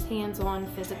location is Hands On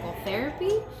Physical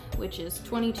Therapy, which is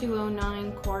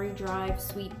 2209 Quarry Drive,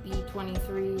 Suite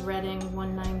B23, Reading,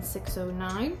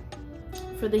 19609.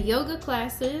 For the yoga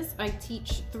classes, I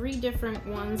teach 3 different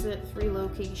ones at 3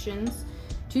 locations.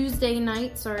 Tuesday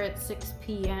nights are at 6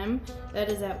 p.m. That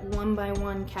is at 1 by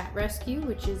 1 Cat Rescue,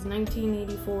 which is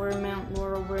 1984 Mount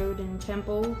Laurel Road in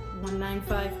Temple,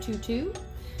 19522.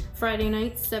 Friday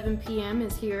nights, 7 p.m.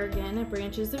 is here again at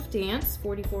Branches of Dance,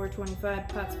 4425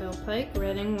 Pottsville Pike,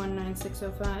 Reading,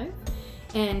 19605.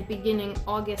 And beginning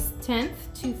August 10th,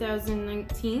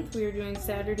 2019, we are doing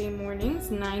Saturday mornings,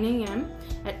 9 a.m.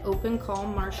 at Open Call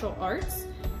Martial Arts.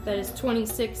 That is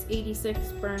 2686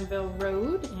 Burnville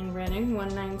Road in Reading,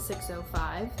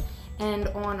 19605. And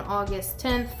on August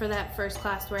 10th, for that first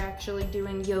class, we're actually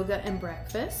doing yoga and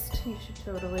breakfast. You should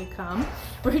totally come.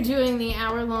 We're doing the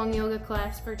hour-long yoga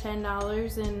class for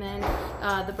 $10, and then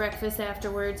the breakfast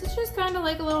afterwards. It's just kind of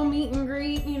like a little meet and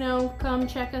greet, you know, come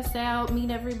check us out, meet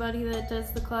everybody that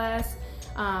does the class.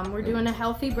 We're doing a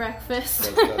healthy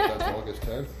breakfast. That's August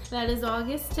 10th? That is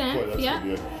August 10th, Boy, that's yeah.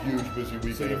 going to be a huge busy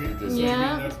weekend So you if we mean, did so you that.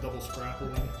 Yeah. mean that's double scrapple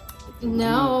then?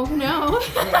 No.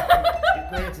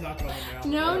 Grant's not coming out.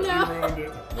 No. You ruined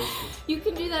it. You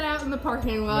can do that out in the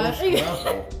parking No lot.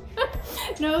 scrapple.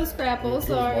 No scrapple, Here's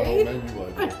my sorry. whole menu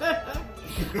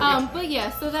idea. But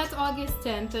yeah, so that's August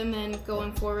 10th, and then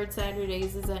going forward,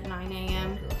 Saturdays is at 9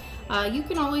 a.m. You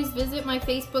can always visit my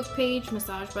Facebook page,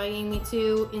 Massage by Amy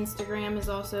 2. Instagram is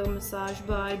also massage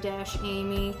by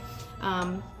 -Amy.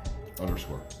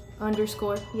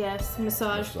 Underscore, yes.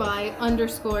 Massage by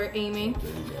 _Amy.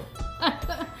 There you go.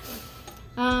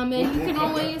 And you can We'll cut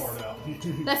always... that part out.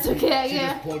 That's okay, She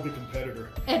yeah. just plugged the competitor.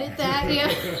 Edit that, yeah.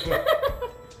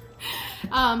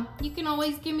 You can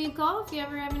always give me a call if you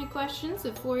ever have any questions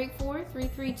at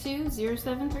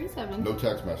 484-332-0737. No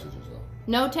text messages, though.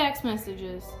 No text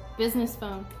messages. Business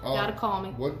phone. Gotta call me.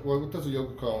 What does a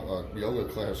yoga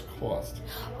class cost?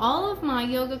 All of my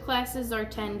yoga classes are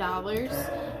 $10,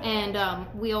 and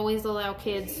we always allow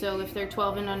kids, so if they're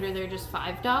 12 and under, they're just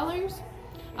 $5.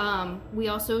 We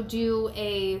also do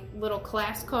a little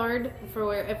class card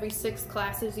for every 6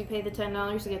 classes. You pay the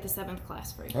 $10 to get the 7th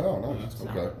class free. Oh, nice.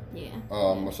 Okay. Yeah.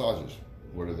 Massages.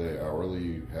 What are they?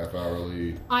 Hourly, half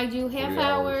hourly? I do half 40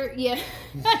 hour, hours? yeah.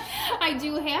 I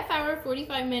do half hour,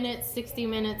 45 minutes, 60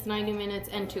 minutes, 90 minutes,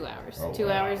 and 2 hours. Oh, 2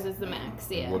 wow. hours is the max,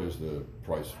 yeah. What is the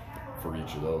price for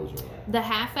each of those? Or? The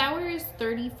half hour is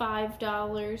 $35.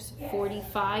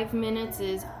 45 minutes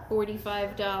is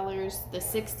 $45. The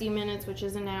 60 minutes, which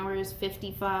is an hour, is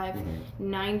 $55.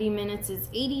 Mm-hmm. 90 minutes is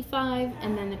 $85,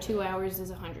 and then the 2 hours is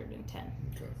 $110.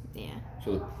 Okay. Yeah.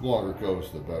 So the longer it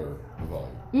goes, the better the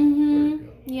volume. Mm-hmm.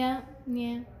 There you go.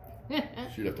 Yeah.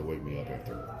 She'd have to wake me up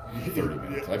after 30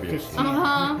 minutes. I'd be asleep.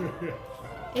 Uh-huh.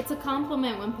 It's a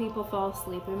compliment when people fall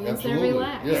asleep. It means Absolutely. they're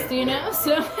relaxed, Yeah. you know?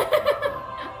 So.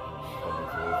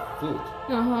 Fluid.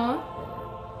 Uh-huh.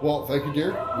 Well, thank you,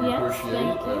 dear. We Yes, appreciate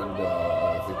thank it. you. And I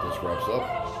think this wraps up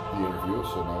the interview.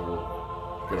 So now we'll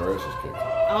get our asses kicked.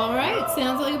 All right.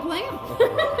 Sounds like a plan.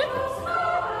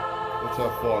 Let's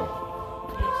have fun.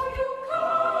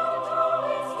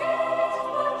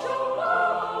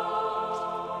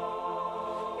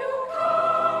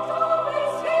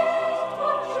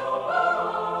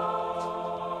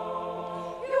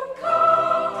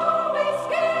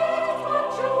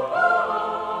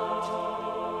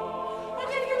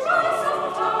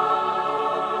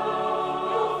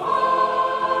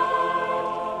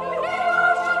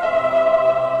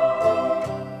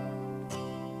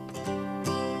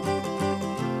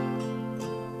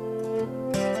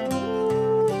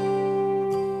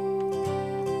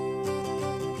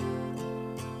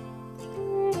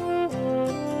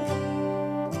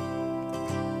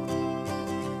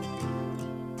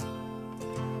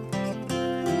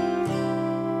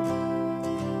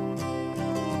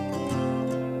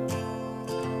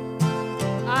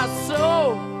 I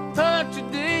saw her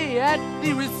today at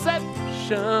the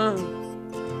reception,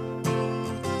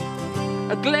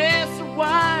 a glass of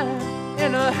wine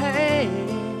in her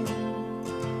hand.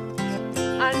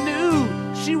 I knew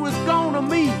she was gonna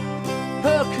meet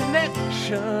her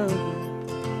connection.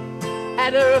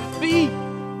 At her feet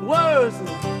was a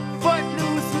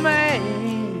footloose man.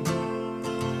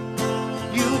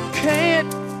 You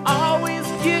can't always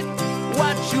get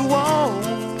what you want.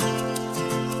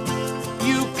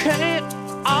 You can't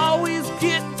always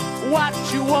get what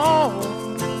you want.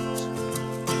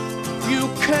 You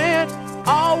can't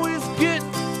always get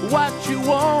what you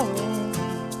want.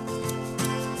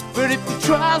 But if you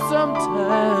try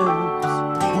sometimes,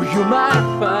 well, you might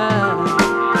find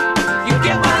you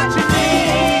get what you need.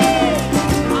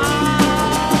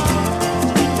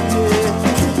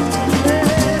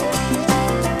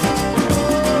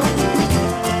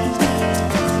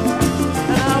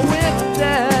 And I went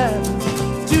down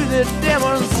to the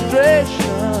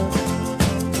demonstration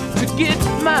to get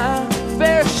my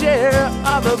fair share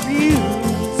of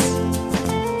abuse,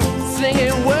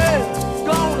 singing we're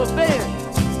gonna vent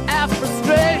our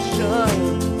frustration.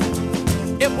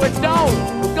 If we don't,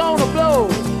 we're gonna blow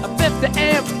a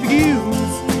 50-amp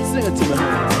fuse. Sing it to me.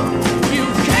 You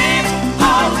can't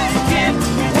always get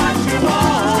what you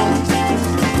want.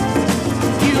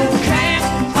 You can't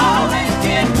always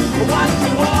get what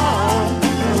you want.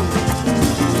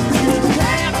 You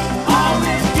can't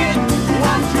always get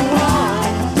what you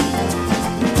want.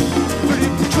 But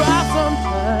if you try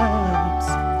sometimes,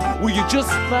 well, you just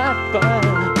might find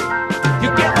you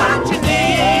get what you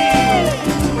need.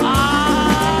 Oh,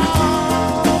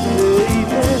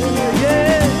 baby,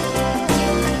 yeah.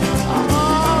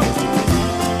 Oh,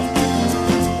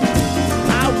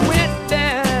 I went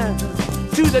down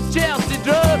to the Chelsea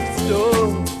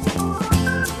drugstore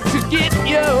to get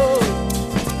your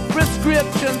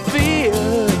prescription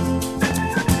filled.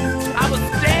 I was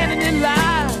standing in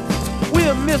line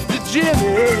with Mr.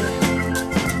 Jimmy.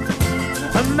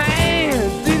 A man,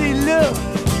 did he look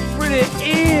pretty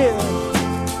ill?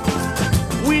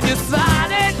 We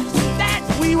decided that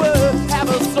we would have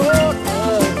a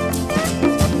soda.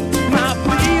 My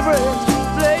favorite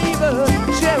flavor,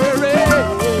 cherry red.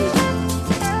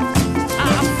 I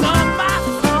sung my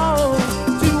song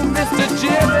to Mr.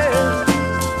 Jimmy.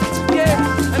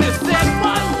 Yeah, and he said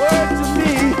one word to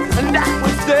me, and that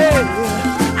was there.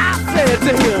 I said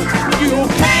to him, you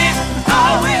can't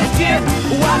always get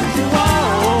what you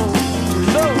want.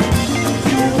 No,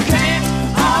 you can't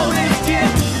always get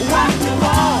what you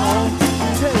want.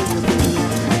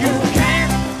 You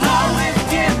can't always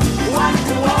get what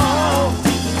you want.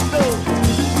 No,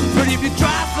 but if you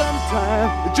try sometime,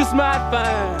 you just might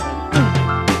find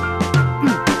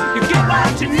you get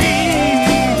what you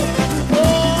need. Oh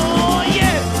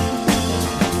yeah.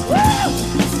 Woo!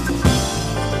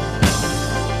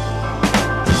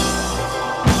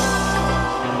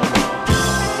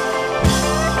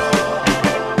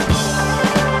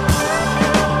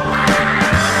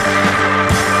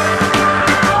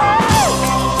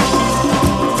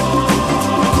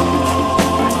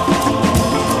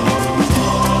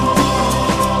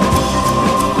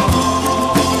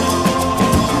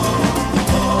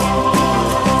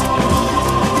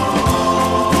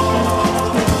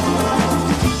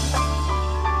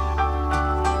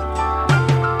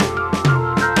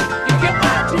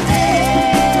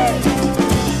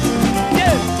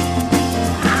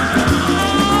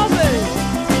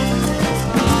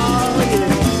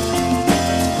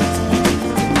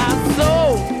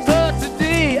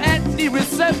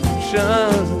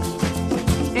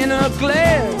 In her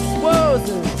glass was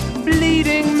a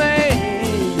bleeding man.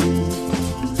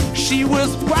 She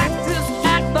was practiced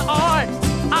at the art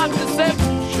of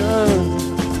deception.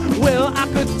 Well, I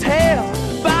could tell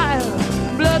by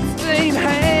her bloodstained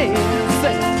hands.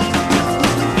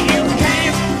 You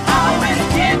can't always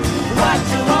get what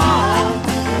you want.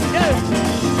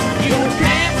 You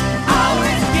can't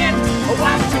always get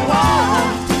what you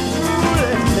want.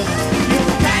 You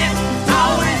can't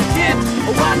always get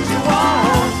what you want.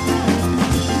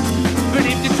 But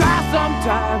if you try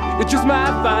sometime, you just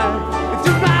might find